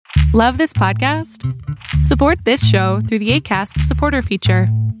Love this podcast? Support this show through the Acast supporter feature.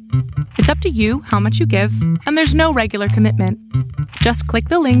 It's up to you how much you give, and there's no regular commitment. Just click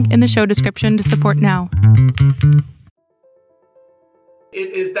the link in the show description to support now.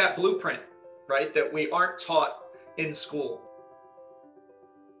 It is that blueprint, right, that we aren't taught in school,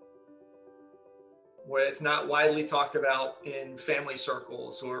 where it's not widely talked about in family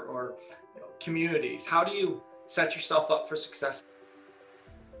circles or communities. How do you set yourself up for success?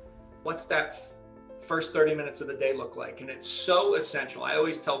 What's that first 30 minutes of the day look like? And it's so essential. I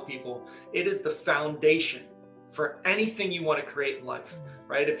always tell people it is the foundation for anything you want to create in life,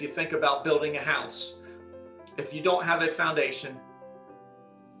 right? If you think about building a house, if you don't have a foundation,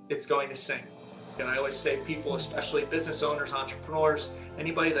 it's going to sink. And I always say people, especially business owners, entrepreneurs,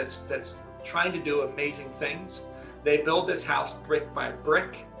 anybody that's trying to do amazing things, they build this house brick by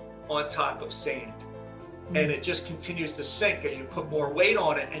brick on top of sand. And it just continues to sink as you put more weight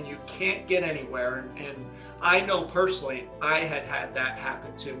on it and you can't get anywhere. And I know personally, I had that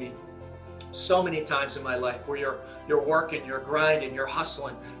happen to me so many times in my life where you're working, you're grinding, you're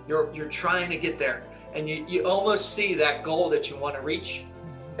hustling, you're trying to get there. And you almost see that goal that you want to reach,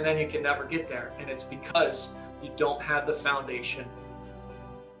 and then you can never get there. And it's because you don't have the foundation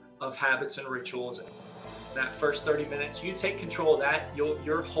of habits and rituals. In that first 30 minutes, you take control of that,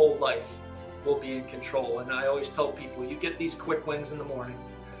 your whole life will be in control. And I always tell people, you get these quick wins in the morning,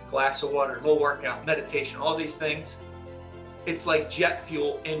 glass of water, little workout, meditation, all these things. It's like jet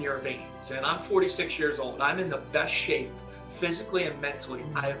fuel in your veins. And I'm 46 years old. I'm in the best shape physically and mentally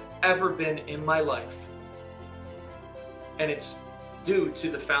I've ever been in my life. And it's due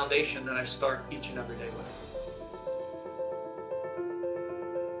to the foundation that I start each and every day with.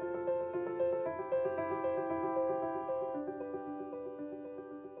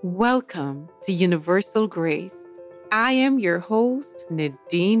 Welcome to Universal Grace. I am your host,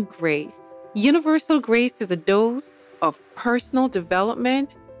 Nadine Grace. Universal Grace is a dose of personal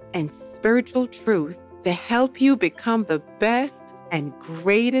development and spiritual truth to help you become the best and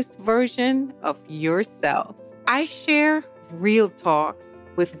greatest version of yourself. I share real talks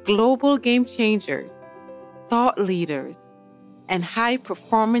with global game changers, thought leaders, and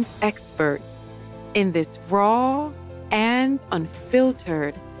high-performance experts in this raw and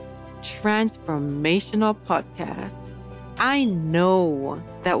unfiltered transformational podcast. I know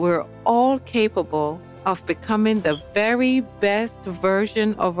that we're all capable of becoming the very best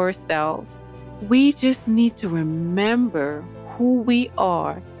version of ourselves. We just need to remember who we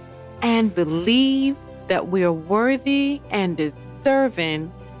are and believe that we're worthy and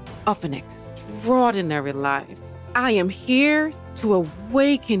deserving of an extraordinary life. I am here to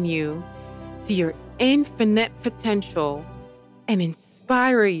awaken you to your infinite potential and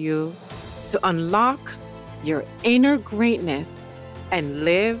inspire you to unlock your inner greatness and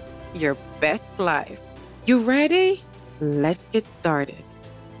live your best life. You ready? Let's get started.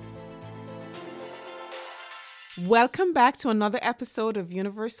 Welcome back to another episode of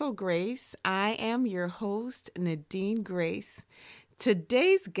Universal Grace. I am your host, Nadine Grace.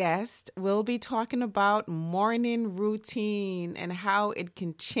 Today's guest will be talking about morning routine and how it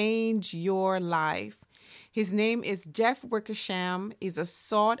can change your life. His name is Jeff Wickersham. He's a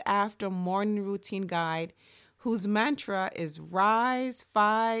sought-after morning routine guide whose mantra is Rise,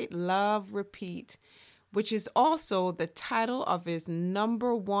 Fight, Love, Repeat, which is also the title of his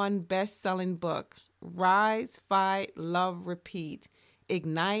 #1 best-selling book, Rise, Fight, Love, Repeat,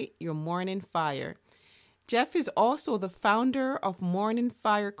 Ignite Your Morning Fire. Jeff is also the founder of Morning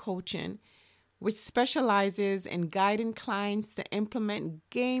Fire Coaching, which specializes in guiding clients to implement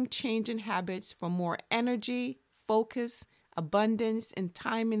game-changing habits for more energy, focus, abundance, and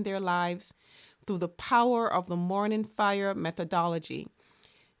time in their lives through the power of the Morning Fire methodology.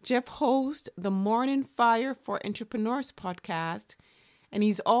 Jeff hosts the Morning Fire for Entrepreneurs podcast, and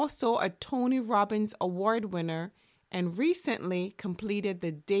he's also a Tony Robbins Award winner and recently completed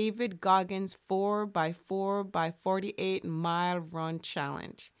the David Goggins 4x4x48 mile run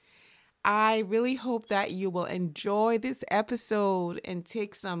challenge. I really hope that you will enjoy this episode and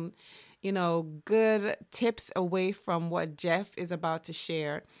take some, good tips away from what Jeff is about to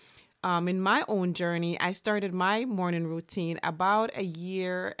share. In my own journey, I started my morning routine about 1.5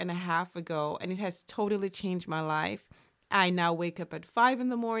 years ago, and it has totally changed my life. I now wake up at 5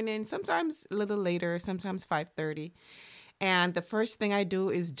 a.m, sometimes a little later, sometimes 5:30. And the first thing I do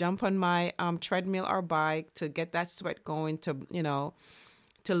is jump on my treadmill or bike to get that sweat going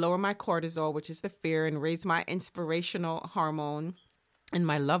to lower my cortisol, which is the fear, and raise my inspirational hormone and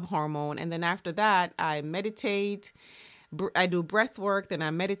my love hormone. And then after that, I meditate, I do breath work, then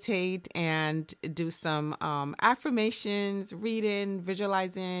I meditate and do some affirmations, reading,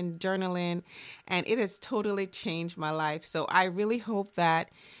 visualizing, journaling, and it has totally changed my life. So I really hope that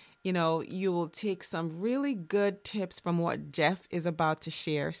you will take some really good tips from what Jeff is about to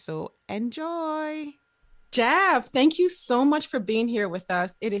share. So enjoy. Jeff, thank you so much for being here with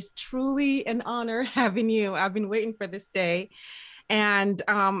us. It is truly an honor having you. I've been waiting for this day. And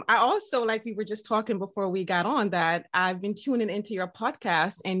I also, like we were just talking before we got on, that I've been tuning into your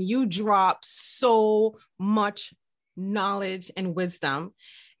podcast and you drop so much knowledge and wisdom.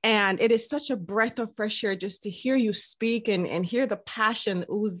 And it is such a breath of fresh air just to hear you speak and hear the passion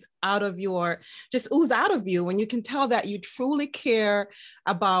ooze out of you. And you can tell that you truly care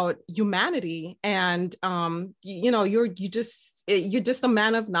about humanity. And, you're just a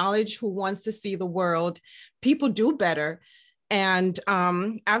man of knowledge who wants to see the world, people do better. And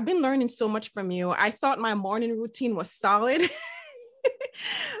I've been learning so much from you. I thought my morning routine was solid.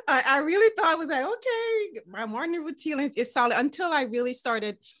 I really thought it was like, okay, my morning routine is solid, until I really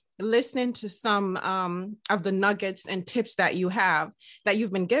started listening to some of the nuggets and tips that you've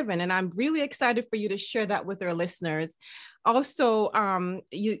been given. And I'm really excited for you to share that with our listeners. Also,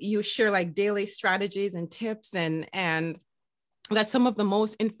 you share like daily strategies and tips and that some of the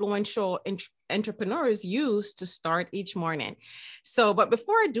most influential entrepreneurs use to start each morning. So, but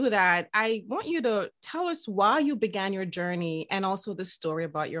before I do that, I want you to tell us why you began your journey and also the story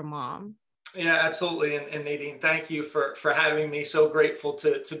about your mom. Yeah, absolutely. And Nadine, thank you for having me. So grateful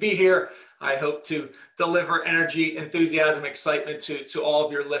to be here. I hope to deliver energy, enthusiasm, excitement to all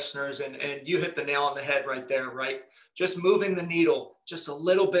of your listeners. And you hit the nail on the head right there, right? Just moving the needle just a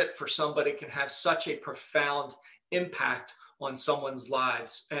little bit for somebody can have such a profound impact on someone's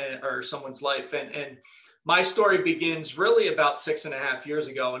lives or someone's life. And my story begins really about 6.5 years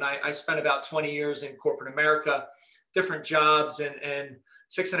ago. And I spent about 20 years in corporate America, different jobs. And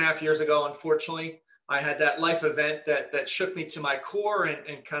 6.5 years ago, unfortunately, I had that life event that shook me to my core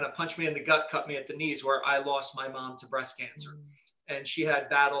and kind of punched me in the gut, cut me at the knees, where I lost my mom to breast cancer. And she had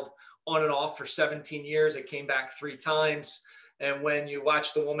battled on and off for 17 years. It came back 3 times. And when you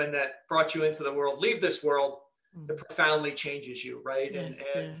watch the woman that brought you into the world leave this world, it profoundly changes you, right? Yes,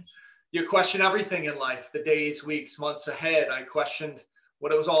 and yes. You question everything in life, the days, weeks, months ahead. I questioned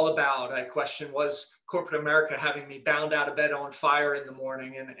what it was all about. I questioned, was corporate America having me bound out of bed on fire in the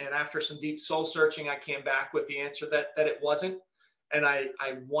morning? And after some deep soul searching, I came back with the answer that it wasn't. And I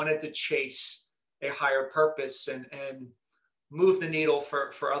wanted to chase a higher purpose and move the needle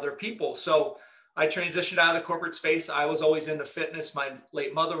for other people. So I transitioned out of the corporate space. I was always into fitness. My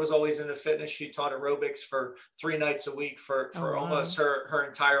late mother was always into fitness. She taught aerobics for 3 nights a week for almost her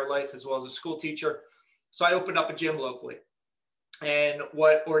entire life, as well as a school teacher. So I opened up a gym locally. And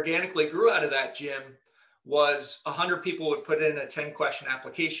what organically grew out of that gym was 100 people would put in a 10-question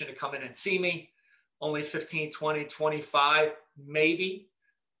application to come in and see me. Only 15, 20, 25, maybe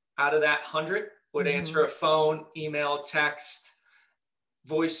out of that 100 would answer a phone, email, text,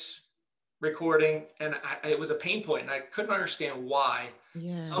 voice recording. And it was a pain point, and I couldn't understand why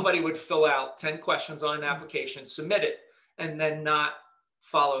somebody would fill out 10 questions on an application, submit it, and then not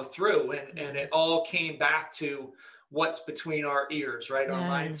follow through. And it all came back to what's between our ears, right? Our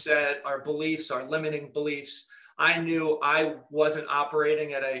mindset, our beliefs, our limiting beliefs. I knew I wasn't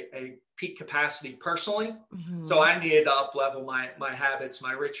operating at a peak capacity personally. So I needed to up-level my habits,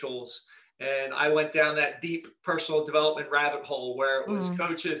 my rituals. And I went down that deep personal development rabbit hole where it was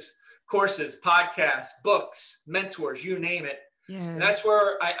coaches, courses, podcasts, books, mentors, you name it. And that's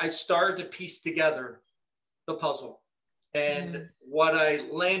where I started to piece together the puzzle. And what I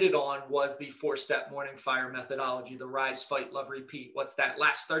landed on was the 4-step morning fire methodology, the rise, fight, love, repeat. What's that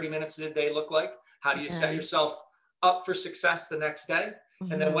last 30 minutes of the day look like? How do you set yourself up for success the next day?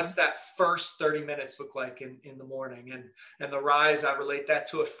 And then what's that first 30 minutes look like in the morning? And the rise, I relate that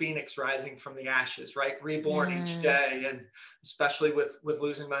to a phoenix rising from the ashes, right? Reborn each day. And especially with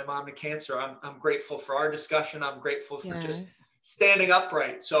losing my mom to cancer, I'm grateful for our discussion. I'm grateful for just standing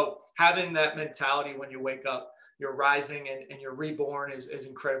upright. So having that mentality when you wake up, you're rising and you're reborn is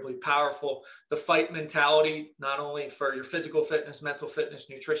incredibly powerful. The fight mentality, not only for your physical fitness, mental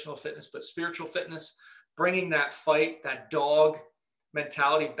fitness, nutritional fitness, but spiritual fitness, bringing that fight, that dog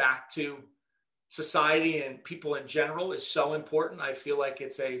mentality back to society and people in general is so important. I feel like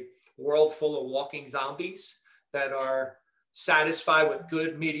it's a world full of walking zombies that are satisfied with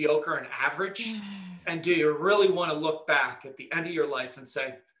good, mediocre, and average. And do you really want to look back at the end of your life and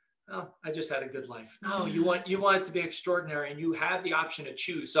say, oh, I just had a good life? No, you want it to be extraordinary, and you have the option to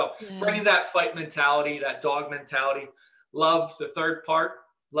choose. So bringing that fight mentality, that dog mentality, love, the third part,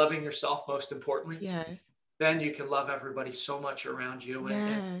 loving yourself most importantly. then you can love everybody so much around you.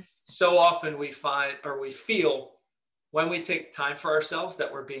 And Yes. so often we find, or we feel, when we take time for ourselves,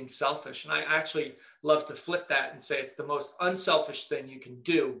 that we're being selfish. And I actually love to flip that and say it's the most unselfish thing you can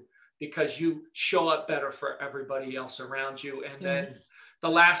do, because you show up better for everybody else around you. And then Yes. the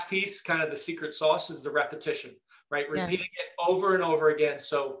last piece, kind of the secret sauce, is the repetition, right? Repeating Yes. it over and over again.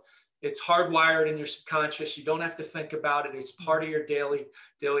 So it's hardwired in your subconscious. You don't have to think about it. It's part of your daily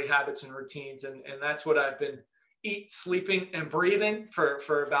habits and routines. And that's what I've been sleeping and breathing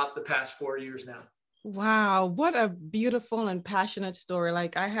for about the past 4 years now. Wow, what a beautiful and passionate story.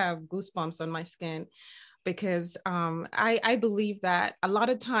 Like, I have goosebumps on my skin because I believe that a lot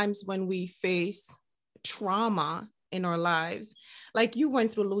of times when we face trauma in our lives, like you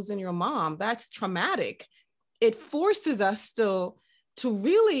went through losing your mom, that's traumatic. It forces us to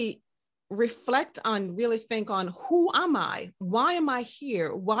really reflect on, really think on, who am I? Why am I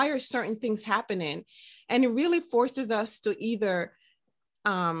here? Why are certain things happening? And it really forces us to either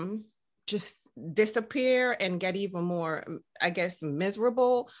just disappear and get even more, I guess,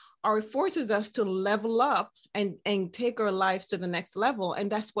 miserable, or it forces us to level up and take our lives to the next level. And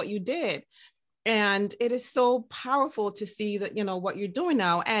that's what you did. And it is so powerful to see that, what you're doing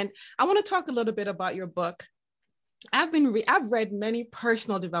now. And I want to talk a little bit about your book. I've read many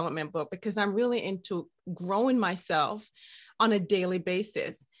personal development books because I'm really into growing myself on a daily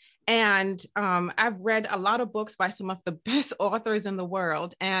basis. And I've read a lot of books by some of the best authors in the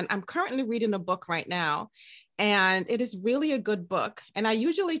world. And I'm currently reading a book right now. And it is really a good book. And I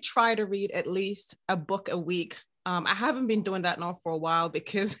usually try to read at least a book a week. I haven't been doing that now for a while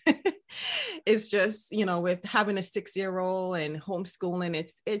because it's just, with having a 6-year-old and homeschooling,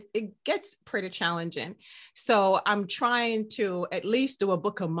 it gets pretty challenging. So I'm trying to at least do a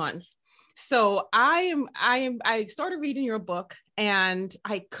book a month. So I started reading your book and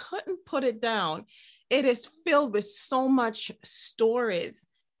I couldn't put it down. It is filled with so much stories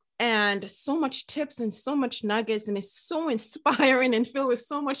and so much tips and so much nuggets, and it's so inspiring and filled with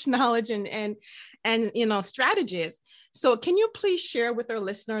so much knowledge and strategies. So can you please share with our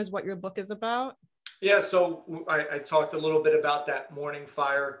listeners what your book is about? Yeah, so I talked a little bit about that Morning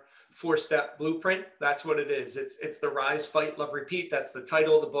Fire 4-step blueprint. That's what it is. It's the Rise, Fight, Love, Repeat. That's the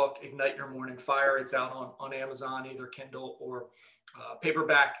title of the book, Ignite Your Morning Fire. It's out on Amazon, either Kindle or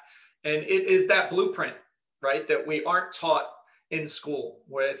paperback. And it is that blueprint, right, that we aren't taught in school,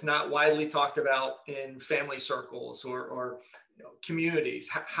 where it's not widely talked about in family circles or communities.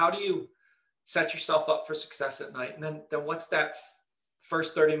 How do you set yourself up for success at night? And then what's that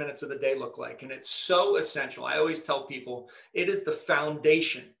first 30 minutes of the day look like? And it's so essential. I always tell people it is the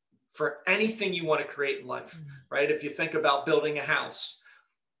foundation for anything you want to create in life, right? If you think about building a house,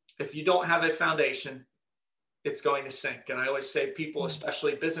 if you don't have a foundation, it's going to sink. And I always say people,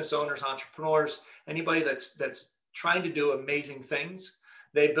 especially business owners, entrepreneurs, anybody that's trying to do amazing things,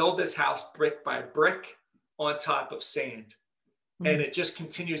 they build this house brick by brick on top of sand. And it just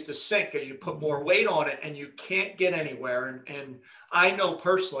continues to sink as you put more weight on it, and you can't get anywhere. And I know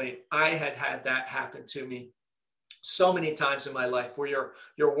personally, I had that happen to me so many times in my life, where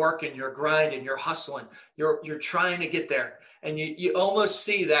you're working, you're grinding, you're hustling, you're trying to get there, and you almost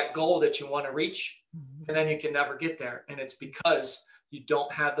see that goal that you want to reach, and then you can never get there. And it's because you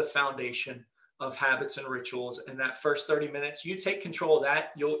don't have the foundation of habits and rituals. And that first 30 minutes, you take control of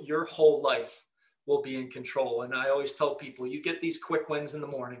that, your whole life will be in control. And I always tell people, you get these quick wins in the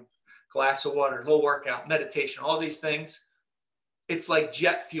morning, glass of water, little workout, meditation, all these things. It's like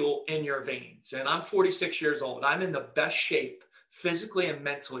jet fuel in your veins. And I'm 46 years old. I'm in the best shape physically and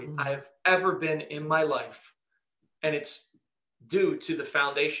mentally I've ever been in my life. And it's due to the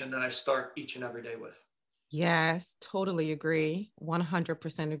foundation that I start each and every day with. Yes, totally agree.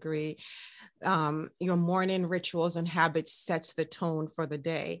 100% agree. Your morning rituals and habits sets the tone for the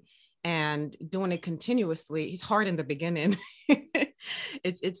day, and doing it continuously is hard in the beginning.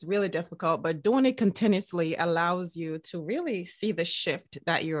 It's really difficult, but doing it continuously allows you to really see the shift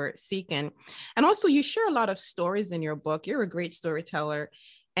that you're seeking. And also, you share a lot of stories in your book. You're a great storyteller,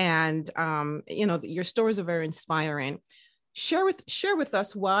 and your stories are very inspiring. Share with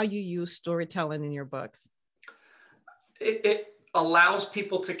us why you use storytelling in your books. It allows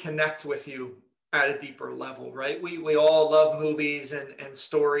people to connect with you at a deeper level, right? We all love movies and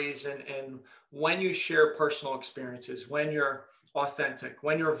stories. And when you share personal experiences, when you're authentic,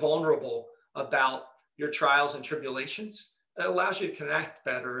 when you're vulnerable about your trials and tribulations, it allows you to connect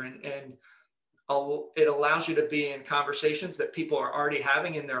better. And it allows you to be in conversations that people are already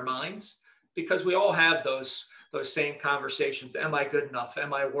having in their minds, because we all have those same conversations. Am I good enough?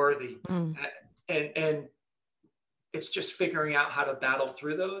 Am I worthy? And it's just figuring out how to battle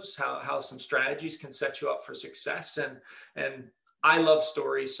through those, how some strategies can set you up for success. And I love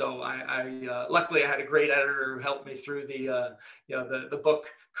stories. So I luckily I had a great editor who helped me through the book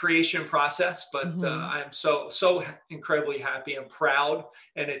creation process, but I'm so incredibly happy and proud.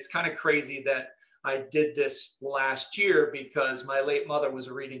 And it's kind of crazy that I did this last year because my late mother was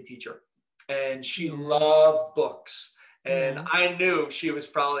a reading teacher and she loved books. And I knew she was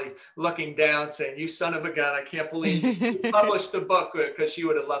probably looking down saying, you son of a gun, I can't believe you published the book, because she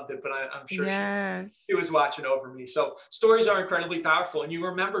would have loved it. But I'm sure she was watching over me. So stories are incredibly powerful, and you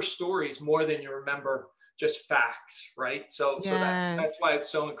remember stories more than you remember just facts, right? So that's why it's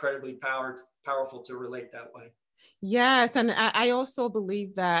so incredibly powerful to relate that way. Yes. And I also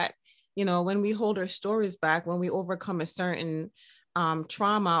believe that, when we hold our stories back, when we overcome a certain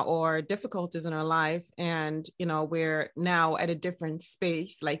trauma or difficulties in our life, and we're now at a different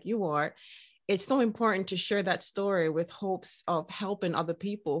space like you are, it's so important to share that story with hopes of helping other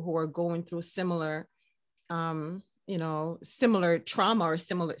people who are going through similar similar trauma or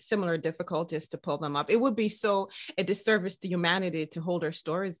similar difficulties, to pull them up. It would be so a disservice to humanity to hold our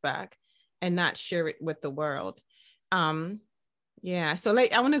stories back and not share it with the world. So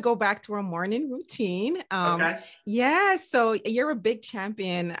I want to go back to our morning routine. Okay. Yeah. So you're a big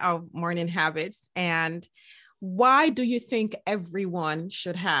champion of morning habits. And why do you think everyone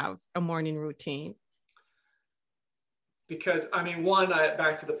should have a morning routine? Because one,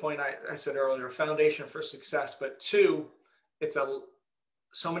 back to the point I said earlier, foundation for success, but two,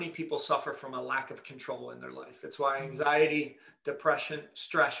 so many people suffer from a lack of control in their life. It's why anxiety, depression,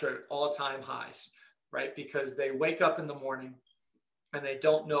 stress are at all-time highs, right? Because they wake up in the morning and they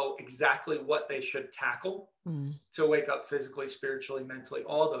don't know exactly what they should tackle to wake up physically, spiritually, mentally,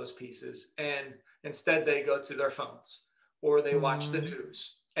 all those pieces. And instead they go to their phones or they watch the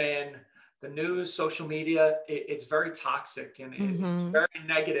news. And the news, social media, it's very toxic and it's very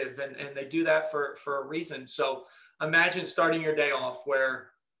negative. And they do that for a reason. So imagine starting your day off where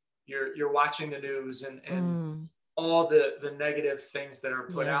you're watching the news and all the negative things that are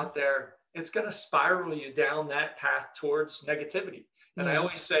put out there. It's going to spiral you down that path towards negativity. And I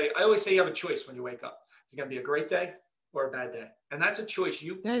always say you have a choice when you wake up. It's going to be a great day or a bad day. And that's a choice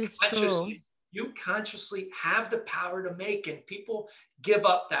you consciously have the power to make, and people give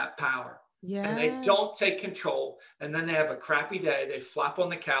up that power. And they don't take control. And then they have a crappy day. They flop on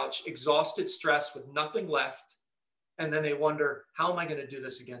the couch, exhausted, stressed, with nothing left. And then they wonder, how am I going to do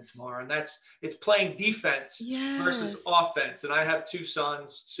this again tomorrow? And it's playing defense versus offense. And I have two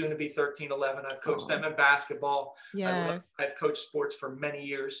sons, soon to be 13, 11. I've coached them in basketball. I've coached sports for many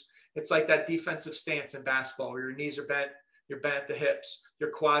years. It's like that defensive stance in basketball where your knees are bent, you're bent at the hips,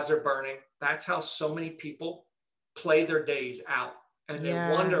 your quads are burning. That's how so many people play their days out. And they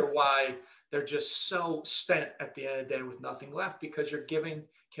wonder why they're just so spent at the end of the day with nothing left, because you're giving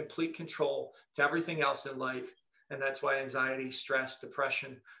complete control to everything else in life. And that's why anxiety, stress,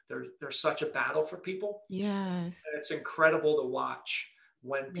 depression, they're such a battle for people. And it's incredible to watch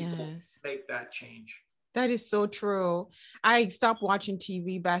when people make that change. That is so true. I stopped watching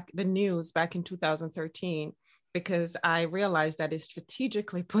the news back in 2013, because I realized that it's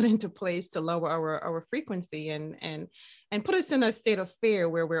strategically put into place to lower our frequency and put us in a state of fear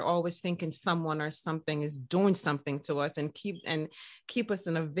where we're always thinking someone or something is doing something to us, and keep us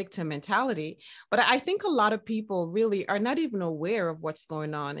in a victim mentality. But I think a lot of people really are not even aware of what's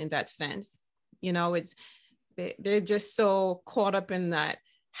going on in that sense. They're just so caught up in that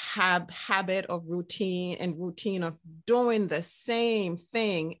habit of routine of doing the same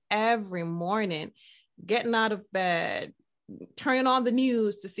thing every morning, getting out of bed, turning on the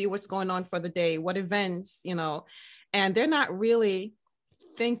news to see what's going on for the day, what events, and they're not really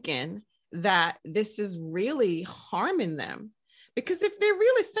thinking that this is really harming them. Because if they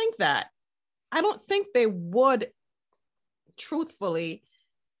really think that, I don't think they would truthfully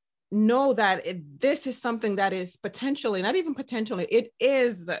know that this is something that is potentially, not even potentially, it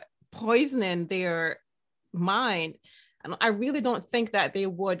is poisoning their mind. And I really don't think that they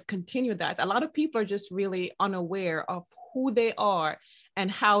would continue that. A lot of people are just really unaware of who they are and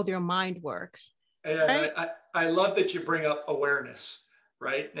how their mind works. And right? I love that you bring up awareness,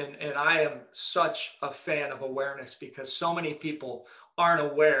 right? And I am such a fan of awareness, because so many people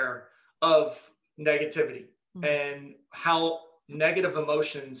aren't aware of negativity and how negative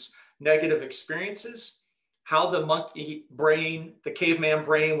emotions, negative experiences, how the monkey brain, the caveman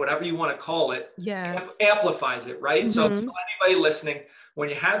brain, whatever you want to call it, amplifies it, right? So anybody listening, when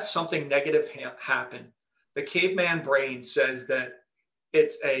you have something negative happen, the caveman brain says that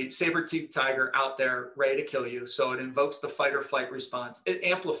it's a saber-toothed tiger out there ready to kill you. So it invokes the fight or flight response. It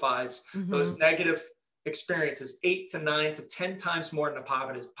amplifies those negative experience is 8 to 9 to 10 times more than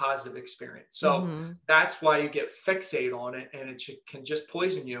a positive experience. So that's why you get fixated on it, and it can just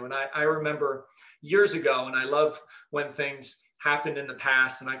poison you. And I remember years ago, and I love when things happened in the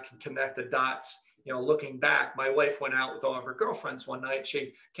past and I can connect the dots. Looking back, my wife went out with all of her girlfriends one night.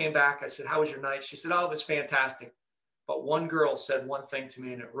 She came back. I said, "How was your night?" She said, "Oh, it was fantastic." But one girl said one thing to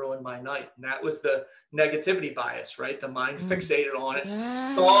me and it ruined my night. And that was the negativity bias, right? The mind fixated on it,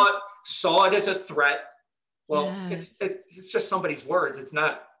 saw it as a threat. Well, it's just somebody's words. It's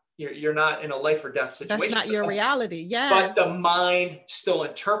not, you're not in a life or death situation. That's not your reality. But the mind still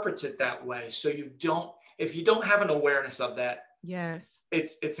interprets it that way. So if you don't have an awareness of that,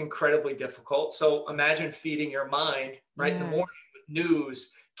 it's incredibly difficult. So imagine feeding your mind right in the morning with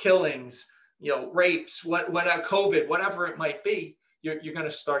news, killings, rapes, what COVID, whatever it might be, you're going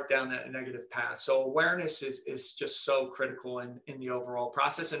to start down that negative path. So awareness is just so critical in the overall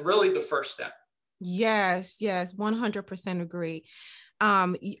process, and really the first step. Yes, 100% agree.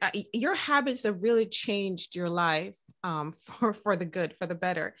 Your habits have really changed your life for the good, for the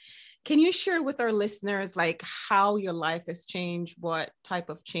better. Can you share with our listeners like how your life has changed? What type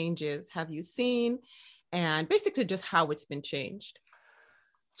of changes have you seen? And basically just how it's been changed.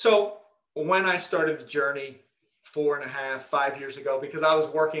 So when I started the journey 4.5, 5 years ago, because I was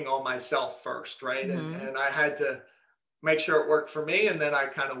working on myself first, right? And I had to make sure it worked for me. And then I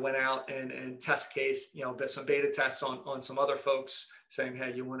kind of went out and test case, some beta tests on some other folks saying,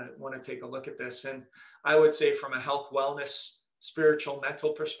 "Hey, you want to take a look at this?" And I would say from a health, wellness, spiritual,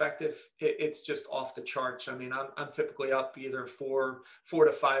 mental perspective, it's just off the charts. I mean, I'm typically up either 4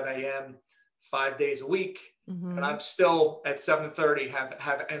 to 5 a.m., 5 days a week. And I'm still at 7:30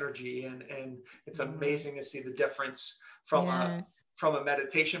 have energy, and it's amazing to see the difference from a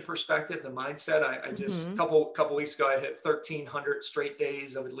meditation perspective, the mindset. I just a couple weeks ago I hit 1,300 straight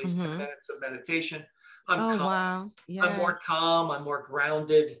days of at least 10 minutes of meditation. I'm calm. Wow. I'm more calm. I'm more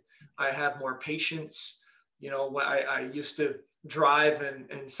grounded. I have more patience. I used to drive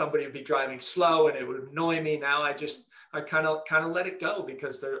and somebody would be driving slow and it would annoy me. Now I kind of let it go,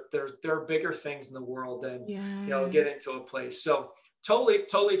 because there are bigger things in the world than, get into a place. So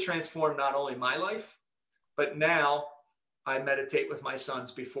totally transformed not only my life, but now I meditate with my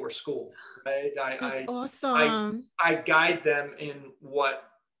sons before school, right? That's awesome. I guide them in what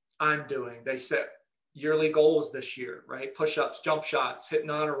I'm doing. They set yearly goals this year, right? Push-ups, jump shots, hitting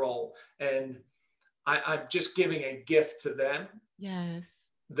honor roll. And I'm just giving a gift to them. Yes.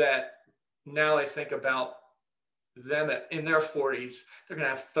 That now I think about them in their 40s, they're going to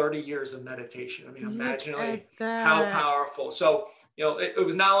have 30 years of meditation. I mean, imagine how powerful. So, it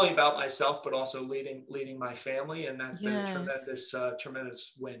was not only about myself, but also leading my family. And that's been a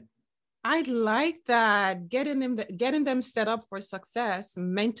tremendous win. I like that. Getting them set up for success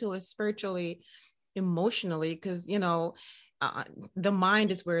mentally, spiritually, emotionally, because, the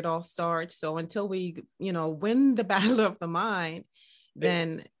mind is where it all starts. So until we, win the battle of the mind,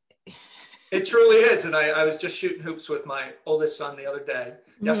 then it truly is. And I was just shooting hoops with my oldest son the other day,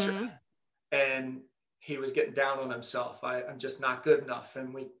 yesterday, and he was getting down on himself. I'm just not good enough.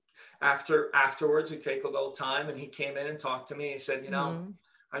 And afterwards we take a little time, and he came in and talked to me. He said,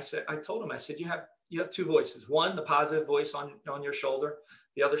 I told him, you have two voices. One, the positive voice on your shoulder.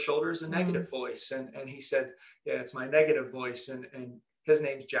 The other shoulder is a negative voice. And he said, "Yeah, it's my negative voice." And his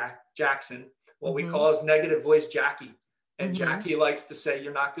name's Jackson. What we call his negative voice, Jackie. And Jackie likes to say,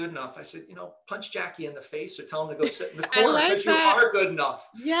 "You're not good enough." I said, punch Jackie in the face or tell him to go sit in the corner, because you are good enough.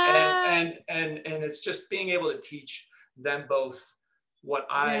 Yes. And it's just being able to teach them both what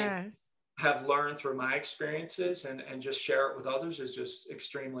I have learned through my experiences and just share it with others is just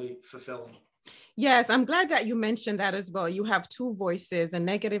extremely fulfilling. Yes, I'm glad that you mentioned that as well. You have two voices, a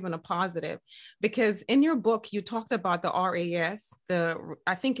negative and a positive, because in your book, you talked about the RAS,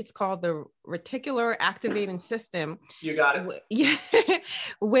 I think it's called the reticular activating system. You got it. Yeah.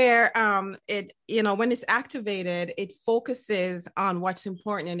 Where it, when it's activated, it focuses on what's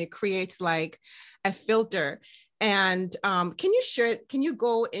important, and it creates like a filter. And can you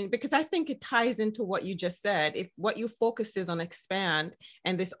go in, because I think it ties into what you just said. If what you focus is on expand,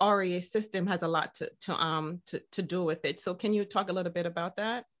 and this RAS system has a lot to do with it. So can you talk a little bit about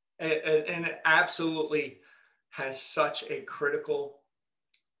that? And it absolutely has such a critical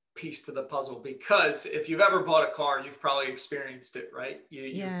piece to the puzzle, because if you've ever bought a car, you've probably experienced it, right?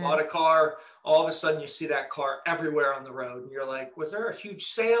 You bought a car, all of a sudden you see that car everywhere on the road, and you're like, was there a huge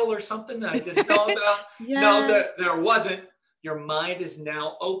sale or something that I didn't know about? No, there wasn't. Your mind is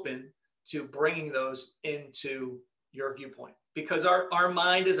now open to bringing those into your viewpoint, because our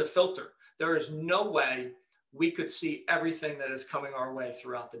mind is a filter. There is no way we could see everything that is coming our way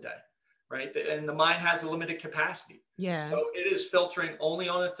throughout the day, right? And the mind has a limited capacity. Yes. So it is filtering only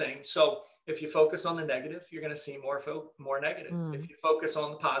on a thing. So if you focus on the negative, you're going to see more negative. If you focus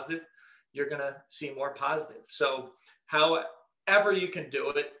on the positive, you're going to see more positive. So however you can do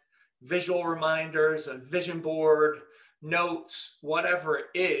it, visual reminders, a vision board, notes, whatever it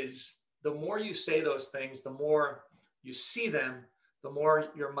is, the more you say those things, the more you see them, the more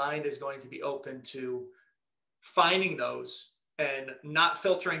your mind is going to be open to finding those and not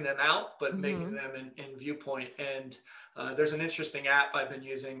filtering them out, but making them in viewpoint. And there's an interesting app I've been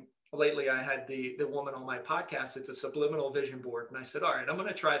using lately. I had the woman on my podcast. It's a subliminal vision board. And I said, all right, I'm going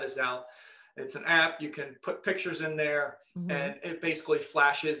to try this out. It's an app. You can put pictures in there and it basically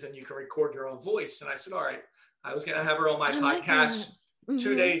flashes and you can record your own voice. And I said, all right, I was going to have her on my podcast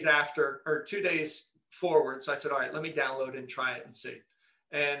 2 days after, or 2 days forward. So I said, all right, let me download it and try it and see.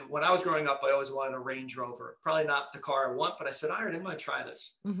 And when I was growing up, I always wanted a Range Rover. Probably not the car I want, but I said, all right, I'm going to try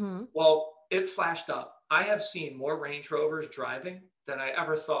this. Well, it flashed up. I have seen more Range Rovers driving than I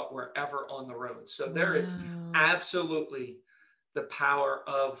ever thought were ever on the road. So there is absolutely the power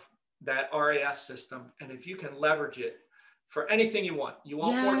of that RAS system. And if you can leverage it for anything you want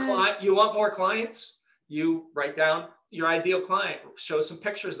more clients, you write down your ideal client, show some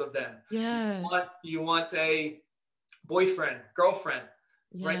pictures of them. You want a boyfriend, girlfriend,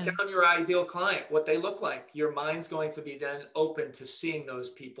 write down your ideal client, what they look like. Your mind's going to be then open to seeing those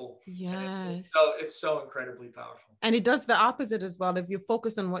people. It's so incredibly powerful. And it does the opposite as well. If you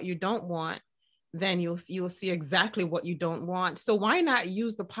focus on what you don't want, then you'll see exactly what you don't want. So why not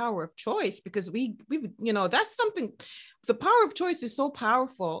use the power of choice? Because we've that's something, the power of choice is so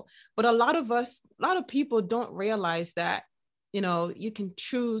powerful, but a lot of people don't realize that, you can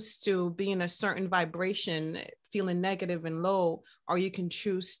choose to be in a certain vibration, feeling negative and low, or you can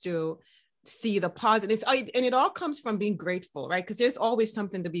choose to see the positives. And it all comes from being grateful, right? Because there's always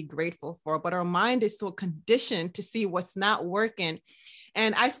something to be grateful for, but our mind is so conditioned to see what's not working.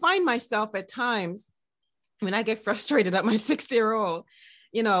 And I find myself at times when I get frustrated at my 6-year-old,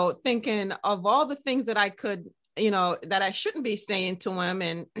 thinking of all the things that I could, that I shouldn't be saying to him,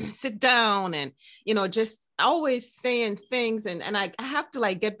 and sit down and, just always saying things. And I have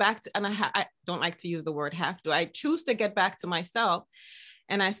to get back to, and I don't like to use the word have to, I choose to get back to myself.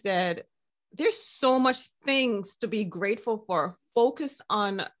 And I said, there's so much things to be grateful for. Focus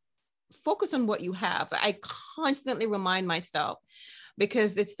on what you have. I constantly remind myself,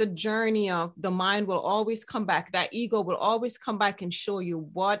 because it's the journey of the mind will always come back. That ego will always come back and show you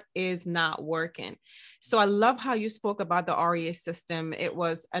what is not working. So I love how you spoke about the RAS system. It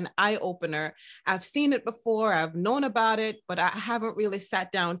was an eye opener. I've seen it before. I've known about it, but I haven't really sat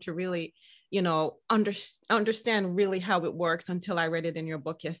down to really, understand really how it works until I read it in your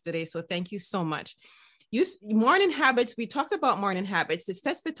book yesterday. So thank you so much. Morning habits. We talked about morning habits. It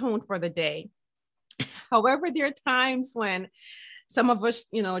sets the tone for the day. However, there are times when some of us,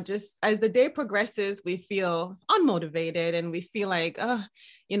 just as the day progresses, we feel unmotivated and we feel like,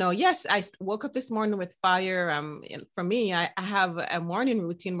 yes, I woke up this morning with fire. For me, I have a morning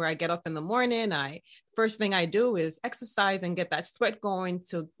routine where I get up in the morning. First thing I do is exercise and get that sweat going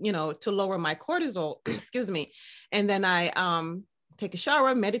to lower my cortisol, excuse me. And then I take a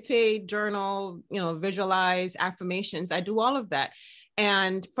shower, meditate, journal, visualize, affirmations. I do all of that.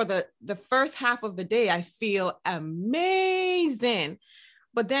 And for the first half of the day, I feel amazing.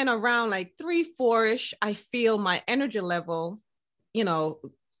 But then around 3-4ish, I feel my energy level,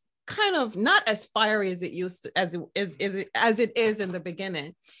 kind of not as fiery as it used to, as it is in the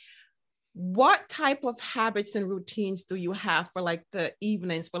beginning. What type of habits and routines do you have for the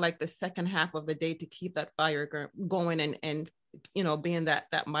evenings, for the second half of the day, to keep that fire going and being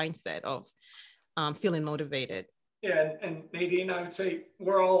that mindset of feeling motivated? Yeah, and Nadine, I would say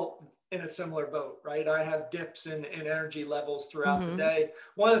we're all in a similar boat, right? I have dips in energy levels throughout the day.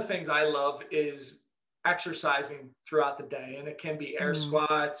 One of the things I love is exercising throughout the day, and it can be air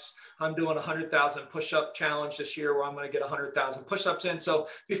squats. I'm doing 100,000 push-up challenge this year where I'm going to get 100,000 push-ups in. So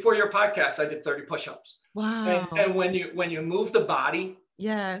before your podcast, I did 30 push-ups. Wow! And when you move the body,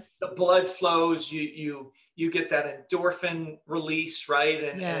 yes, the blood flows. You get that endorphin release, right?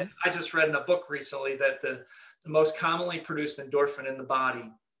 And I just read in a book recently that the most commonly produced endorphin in the body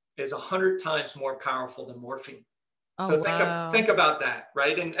is 100 times more powerful than morphine. So think about that,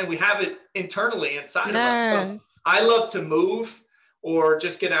 right? And we have it internally inside of us. So I love to move or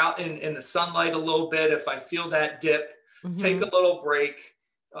just get out in the sunlight a little bit. If I feel that dip, take a little break.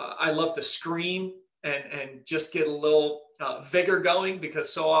 I love to scream and just get a little vigor going,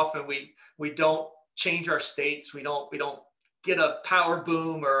 because so often we don't change our states. We don't get a power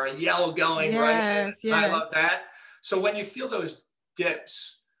boom or a yell going, right? I love that. So when you feel those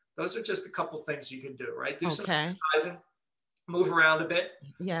dips, Those are just a couple things you can do, right? Do some Okay. exercising, move around a bit,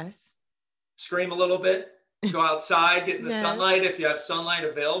 Yes. scream a little bit, go outside, get in the Yes. sunlight if you have sunlight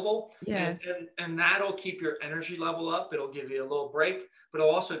available. Yes. And that'll keep your energy level up. It'll give you a little break, but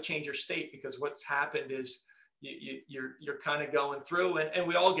it'll also change your state, because what's happened is you're kind of going through, and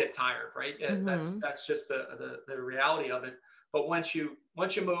we all get tired, right? That's just the reality of it. But once you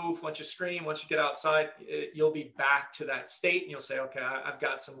move, once you scream, once you get outside, you'll be back to that state, and you'll say, okay, I've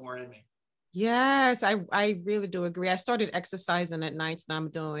got some more in me. Yes, I really do agree. I started exercising at nights. Now I'm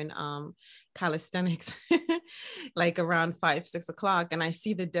doing calisthenics like around 5-6 o'clock, and I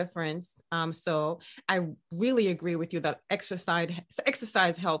see the difference. So I really agree with you that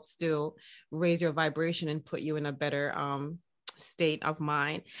exercise helps to raise your vibration and put you in a better state of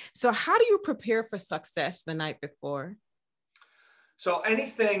mind. So how do you prepare for success the night before? So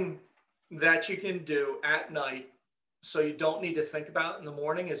anything that you can do at night, so you don't need to think about it in the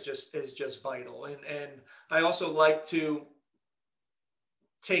morning, is just vital. And I also like to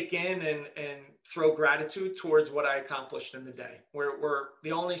take in and throw gratitude towards what I accomplished in the day. We're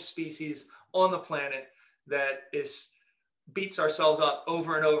the only species on the planet that beats ourselves up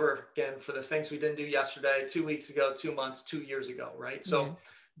over and over again for the things we didn't do yesterday, 2 weeks ago, 2 months, 2 years ago, right? So Yes.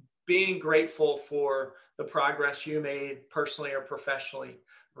 Being grateful for the progress you made personally or professionally,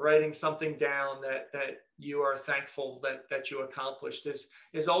 writing something down that you are thankful that you accomplished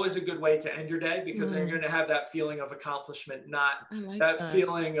is always a good way to end your day, because then you're going to have that feeling of accomplishment, not that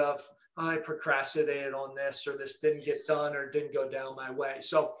feeling of, I procrastinated on this, or this didn't get done, or didn't go down my way.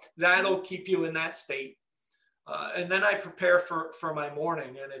 So that'll keep you in that state. And then I prepare for my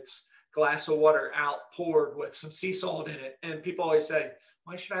morning, and it's glass of water out, poured with some sea salt in it. And people always say,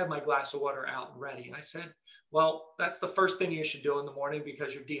 why should I have my glass of water out and ready? And I said, well, that's the first thing you should do in the morning,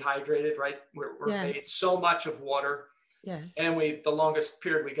 because you're dehydrated, right? We're Yes. made so much of water. Yes. And the longest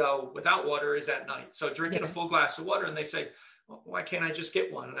period we go without water is at night. So drinking Yes. a full glass of water, and they say, well, why can't I just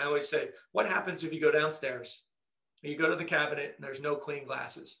get one? And I always say, what happens if you go downstairs, you go to the cabinet, and there's no clean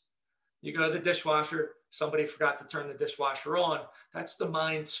glasses? You go to the dishwasher, somebody forgot to turn the dishwasher on. That's the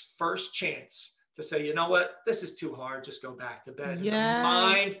mind's first chance to say, you know what, this is too hard, just go back to bed. Yes. And the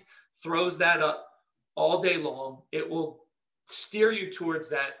mind throws that up all day long. It will steer you towards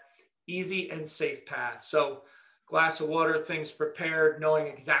that easy and safe path. So glass of water, things prepared, knowing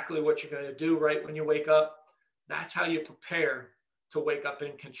exactly what you're going to do right when you wake up. That's how you prepare to wake up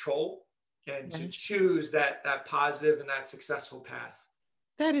in control and to choose that positive and that successful path.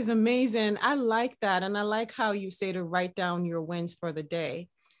 That is amazing. I like that. And I like how you say to write down your wins for the day.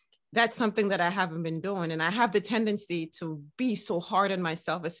 That's something that I haven't been doing. And I have the tendency to be so hard on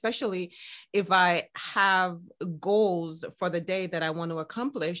myself, especially if I have goals for the day that I want to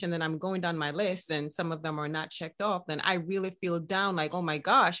accomplish. And then I'm going down my list and some of them are not checked off. Then I really feel down, like, oh my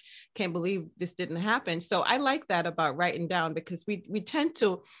gosh, can't believe this didn't happen. So I like that about writing down, because we tend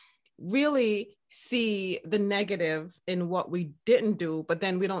to really see the negative in what we didn't do, but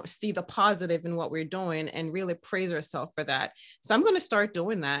then we don't see the positive in what we're doing and really praise ourselves for that. So I'm going to start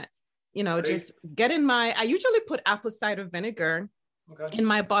doing that. Just I usually put apple cider vinegar in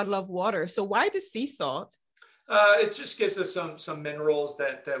my bottle of water. So why the sea salt? It just gives us some minerals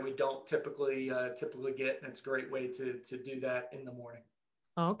that we don't typically get. And it's a great way to do that in the morning.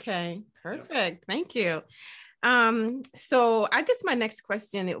 Okay, perfect. Yeah. Thank you. So I guess my next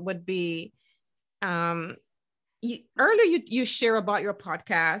question, it would be, earlier you share about your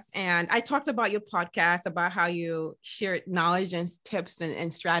podcast, and I talked about your podcast, about how you share knowledge and tips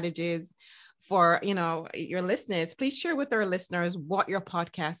and strategies for, your listeners. Please share with our listeners what your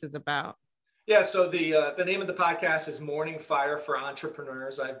podcast is about. Yeah, so the name of the podcast is Morning Fire for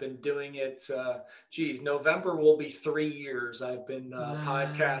Entrepreneurs. I've been doing it, November will be 3 years I've been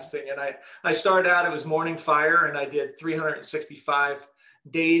podcasting. And I started out, it was Morning Fire, and I did 365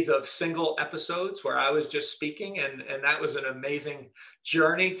 days of single episodes where I was just speaking. And that was an amazing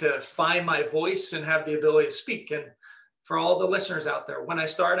journey to find my voice and have the ability to speak. And for all the listeners out there, when I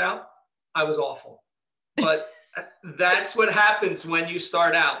started out, I was awful. But that's what happens when you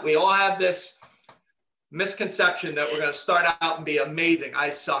start out. We all have this misconception that we're going to start out and be amazing. I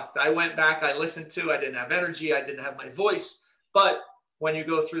sucked. I went back, I listened to, I didn't have energy, I didn't have my voice. But when you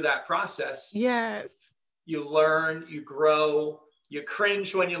go through that process, yes, you learn, you grow, you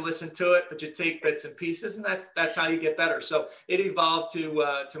cringe when you listen to it, but you take bits and pieces, and that's how you get better. So it evolved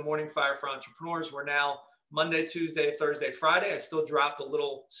to Morning Fire for Entrepreneurs. We're now Monday, Tuesday, Thursday, Friday. I still drop a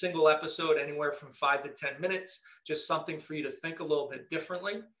little single episode anywhere from 5 to 10 minutes, just something for you to think a little bit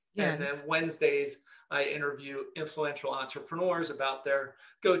differently. Yes. And then Wednesdays, I interview influential entrepreneurs about their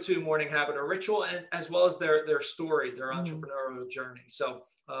go-to morning habit or ritual, and as well as their story, their entrepreneurial journey. So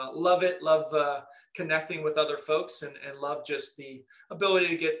love it. Love connecting with other folks, and love just the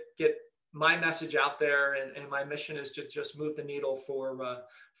ability to get my message out there. And my mission is to just move the needle for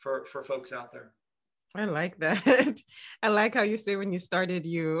folks out there. I like that. I like how you say when you started,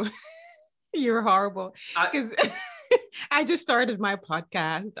 you're horrible. Because I just started my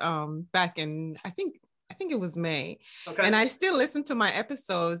podcast back in, I think it was May. Okay. And I still listen to my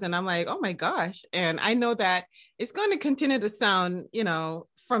episodes and I'm like, oh my gosh. And I know that it's going to continue to sound,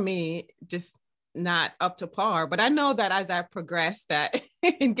 for me, just not up to par. But I know that as I progress that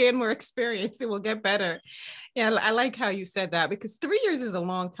and gain more experience, it will get better. Yeah, I like how you said that, because 3 years is a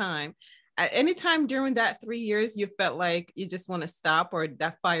long time. At any time during that 3 years, you felt like you just want to stop, or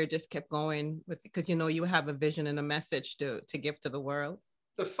that fire just kept going with, because you have a vision and a message to give to the world?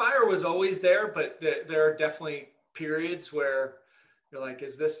 The fire was always there, but there are definitely periods where you're like,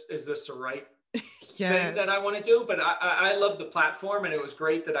 is this the right thing that I want to do? But I love the platform, and it was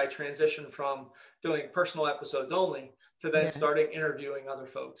great that I transitioned from doing personal episodes only to then starting interviewing other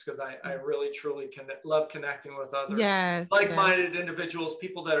folks, because I really truly love connecting with other like-minded individuals,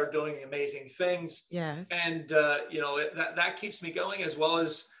 people that are doing amazing things. Yes. And that keeps me going, as well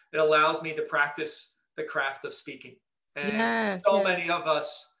as it allows me to practice the craft of speaking. And many of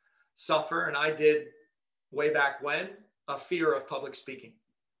us suffer, and I did way back when, a fear of public speaking.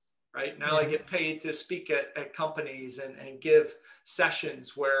 Right now, I get paid to speak at companies and give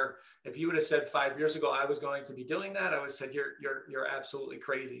sessions where, if you would have said 5 years ago I was going to be doing that, I would have said you're absolutely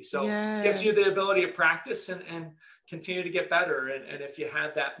crazy. So it gives you the ability to practice and continue to get better. And if you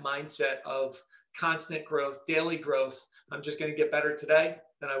have that mindset of constant growth, daily growth, I'm just going to get better today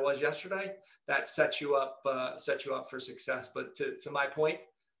than I was yesterday, that sets you up for success. But to my point,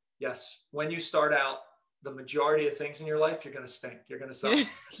 yes, when you start out, the majority of things in your life, you're going to stink. You're going to suffer. You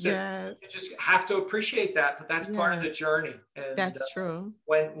just have to appreciate that, but that's part of the journey. And that's true.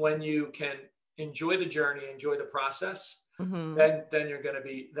 When you can enjoy the journey, enjoy the process, then you're going to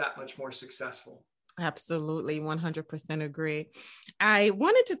be that much more successful. Absolutely. 100% agree. I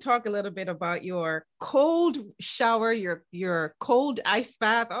wanted to talk a little bit about your cold shower, your cold ice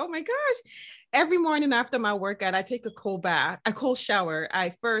bath. Oh my gosh. Every morning after my workout, I take a cold shower.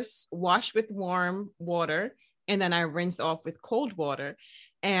 I first wash with warm water, and then I rinse off with cold water.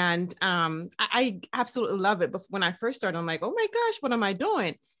 And I absolutely love it. But when I first started, I'm like, oh my gosh, what am I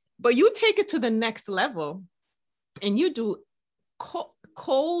doing? But you take it to the next level and you do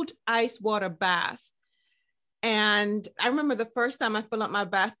cold ice water bath. And I remember the first time I filled up my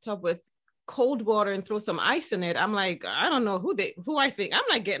bathtub with cold water and throw some ice in it. I'm like, I don't know who I think. I'm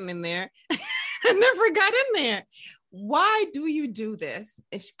not getting in there. I never got in there. Why do you do this?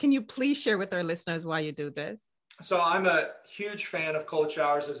 Can you please share with our listeners why you do this? So I'm a huge fan of cold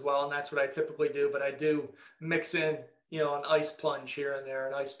showers as well, and that's what I typically do. But I do mix in, an ice plunge here and there,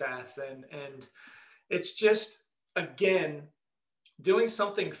 an ice bath, and it's just, again, doing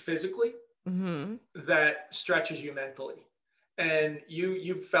something physically that stretches you mentally. And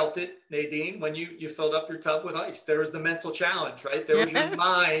you felt it, Nadine, when you filled up your tub with ice. There was the mental challenge, right? There was your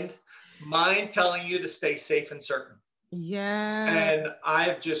mind telling you to stay safe and certain. Yeah. And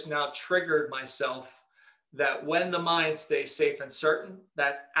I've just now triggered myself that when the mind stays safe and certain,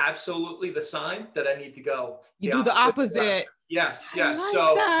 that's absolutely the sign that I need to go. You do the opposite. Yes. I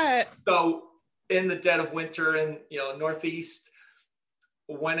like So in the dead of winter in Northeast,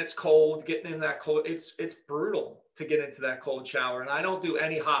 when it's cold, getting in that cold, it's brutal to get into that cold shower. And I don't do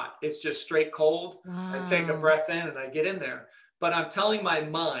any hot. It's just straight cold. Wow. I take a breath in and I get in there. But I'm telling my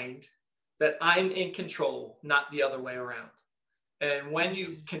mind that I'm in control, not the other way around. And when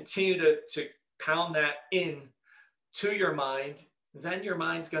you continue to pound that in to your mind, then your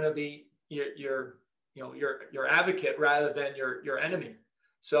mind's going to be your advocate rather than your enemy.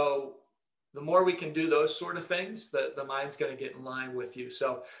 So the more we can do those sort of things, the mind's going to get in line with you.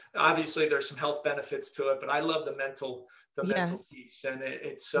 So obviously there's some health benefits to it, but I love the mental piece, and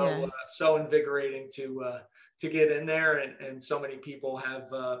it's so invigorating to get in there. And so many people have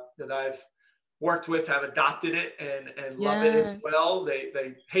that I've worked with have adopted it and love it as well.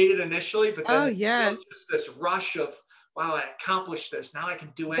 They hate it initially, but then just this rush of, wow, I accomplished this. Now I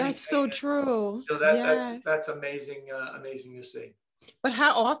can do anything. That's so true. That's amazing to see. But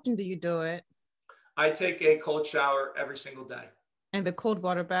how often do you do it? I take a cold shower every single day. And the cold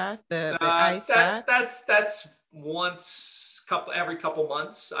water bath, the ice bath? That's once, every couple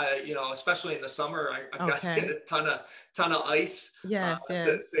months. Especially in the summer, I've got to get a ton of ice Yes,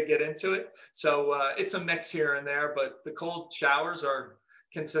 to get into it. So it's a mix here and there, but the cold showers are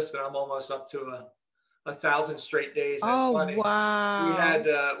consistent. I'm almost up to 1,000 straight days. And it's Oh, funny.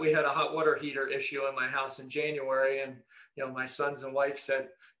 wow. We had a hot water heater issue in my house in January, and my sons and wife said,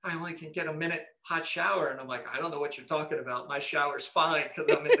 I only can get a minute hot shower. And I'm like, I don't know what you're talking about. My shower's fine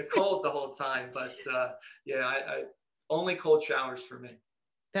because I'm in the cold the whole time. But I only cold showers for me.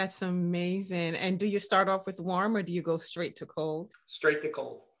 That's amazing. And do you start off with warm or do you go straight to cold? Straight to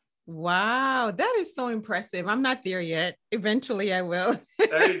cold. Wow, that is so impressive. I'm not there yet. Eventually I will.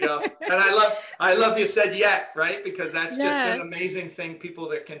 There you go. And I love you said yet, right? Because that's just an amazing thing people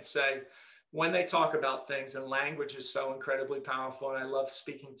that can say when they talk about things, and language is so incredibly powerful. And I love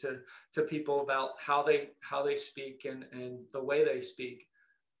speaking to people about how they speak and the way they speak.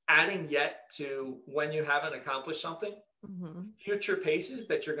 Adding yet to when you haven't accomplished something, future paces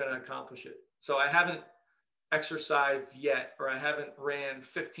that you're going to accomplish it. So I haven't exercised yet, or I haven't ran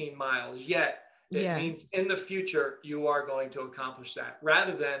 15 miles yet. It means in the future, you are going to accomplish that,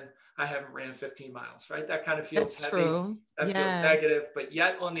 rather than I haven't ran 15 miles, right? That kind of feels That's heavy. True. That feels negative, but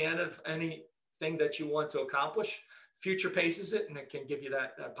yet on the end of anything that you want to accomplish, future paces it, and it can give you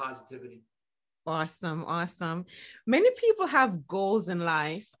that positivity. Awesome. Many people have goals in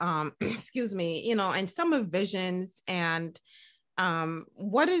life, excuse me, and some have visions. And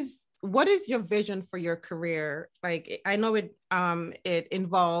what is your vision for your career? Like, I know it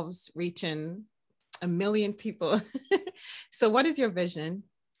involves reaching 1 million people. So what is your vision?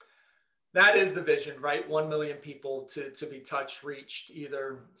 That is the vision, right? 1 million people to be touched, reached,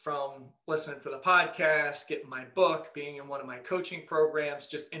 either from listening to the podcast, getting my book, being in one of my coaching programs,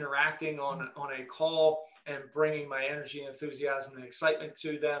 just interacting on a call and bringing my energy, enthusiasm, and excitement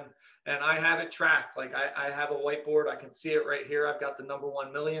to them. And I have it tracked. Like I have a whiteboard. I can see it right here. I've got the number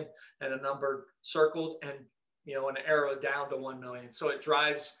 1 million and a number circled, and an arrow down to 1 million. So it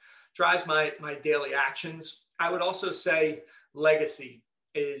drives my daily actions. I would also say legacy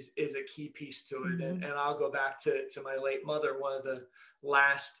is a key piece to it. And I'll go back to my late mother. One of the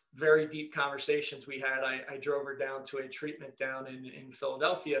last very deep conversations we had, I drove her down to a treatment down in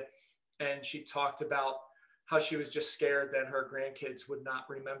Philadelphia, and she talked about how she was just scared that her grandkids would not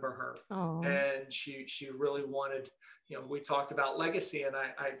remember her. Oh. And she really wanted, we talked about legacy, and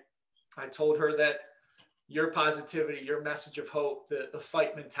I told her that your positivity, your message of hope, the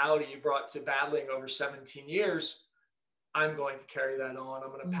fight mentality you brought to battling over 17 years, I'm going to carry that on.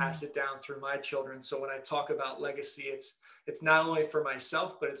 I'm going to pass it down through my children. So when I talk about legacy, it's not only for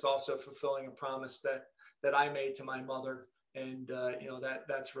myself, but it's also fulfilling a promise that I made to my mother. And,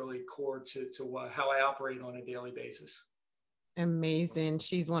 that's really core to how I operate on a daily basis. Amazing.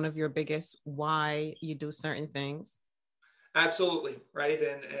 She's one of your biggest why you do certain things. Absolutely. Right.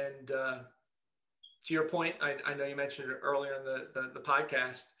 And to your point, I know you mentioned it earlier in the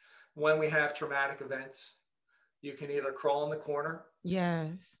podcast, when we have traumatic events, you can either crawl in the corner,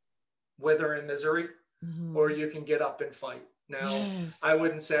 yes, wither in misery, or you can get up and fight. Now, I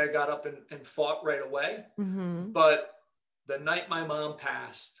wouldn't say I got up and fought right away, but the night my mom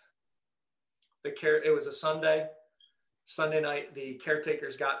passed, it was a Sunday night, the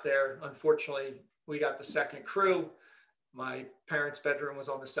caretakers got there. Unfortunately, we got the second crew. My parents' bedroom was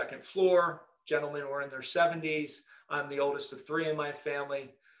on the second floor. Gentlemen were in their 70s. I'm the oldest of 3 in my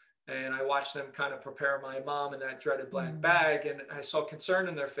family. And I watched them kind of prepare my mom in that dreaded black bag. And I saw concern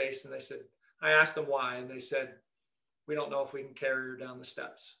in their face. And I asked them why. And they said, we don't know if we can carry her down the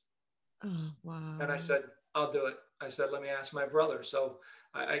steps. Oh, wow. And I said, I'll do it. I said, let me ask my brother. So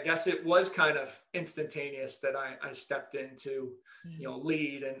I guess it was kind of instantaneous that I stepped in to,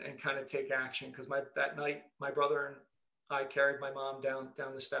 lead and kind of take action. Because that night, my brother and I carried my mom down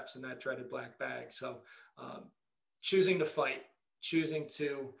the steps in that dreaded black bag. So choosing to fight, choosing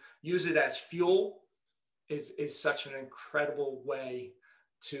to use it as fuel is such an incredible way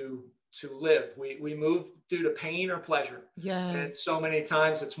to live. We move due to pain or pleasure. Yeah. And so many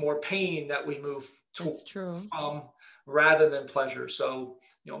times it's more pain that we move That's true. Rather than pleasure. So,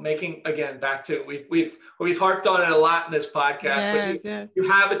 making, again, back to, we've harped on it a lot in this podcast, but you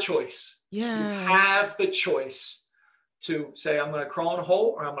have a choice. Yeah. You have the choice to say, I'm going to crawl in a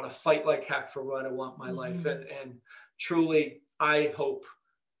hole, or I'm going to fight like heck for what I want in my life. And truly, I hope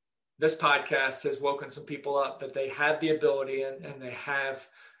this podcast has woken some people up that they have the ability and they have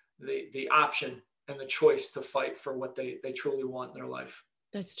the option and the choice to fight for what they truly want in their life.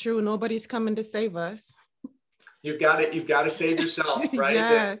 That's true. Nobody's coming to save us. You've got to save yourself, right?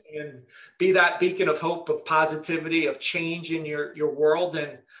 Yes. And be that beacon of hope, of positivity, of change in your world.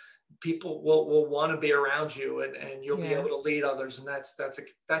 And people will want to be around you, and you'll be able to lead others. And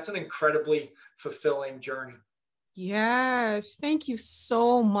that's an incredibly fulfilling journey. Yes. Thank you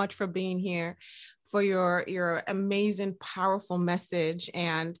so much for being here, for your amazing, powerful message,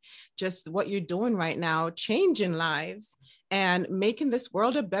 and just what you're doing right now, changing lives and making this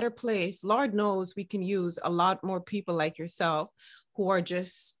world a better place. Lord knows we can use a lot more people like yourself who are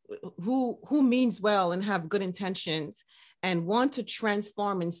just, who means well and have good intentions and want to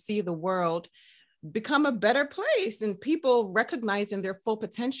transform and see the world become a better place, and people recognizing their full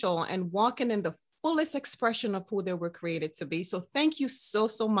potential and walking in the fullest expression of who they were created to be. So thank you so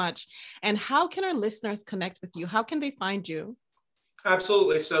much. And how can our listeners connect with you? How can they find you?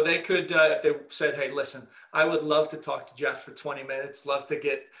 Absolutely. So they could, if they said, hey, listen, I would love to talk to Jeff for 20 minutes, love to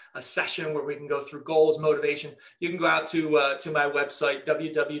get a session where we can go through goals, motivation. You can go out to my website,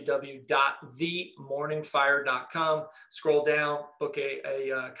 www.themorningfire.com, scroll down, book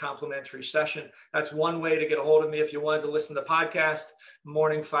a complimentary session. That's one way to get a hold of me. If you wanted to listen to the podcast,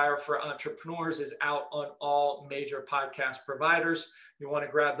 Morning Fire for Entrepreneurs is out on all major podcast providers. You want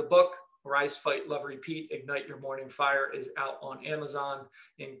to grab the book, Rise, Fight, Love, Repeat, Ignite Your Morning Fire, is out on Amazon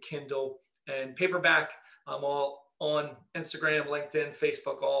in Kindle and paperback. I'm all on Instagram, LinkedIn,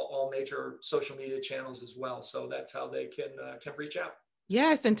 Facebook, all major social media channels as well. So that's how they can reach out.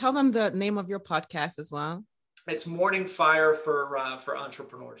 Yes, and tell them the name of your podcast as well. It's Morning Fire for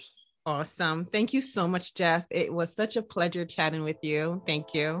Entrepreneurs. Awesome. Thank you so much, Jeff. It was such a pleasure chatting with you.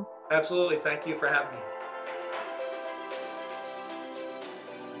 Thank you. Absolutely. Thank you for having me.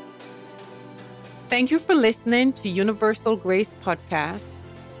 Thank you for listening to Universal Grace Podcast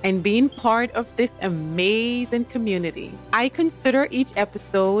and being part of this amazing community. I consider each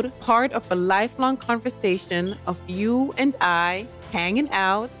episode part of a lifelong conversation of you and I hanging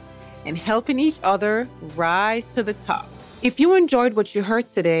out and helping each other rise to the top. If you enjoyed what you heard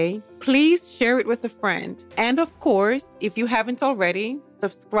today, please share it with a friend. And of course, if you haven't already,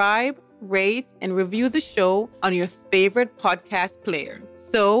 subscribe, rate, and review the show on your favorite podcast player.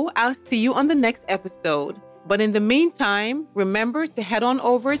 So I'll see you on the next episode. But in the meantime, remember to head on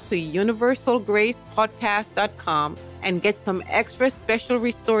over to universalgracepodcast.com and get some extra special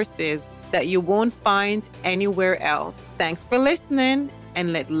resources that you won't find anywhere else. Thanks for listening,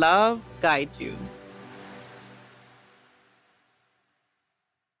 and let love guide you.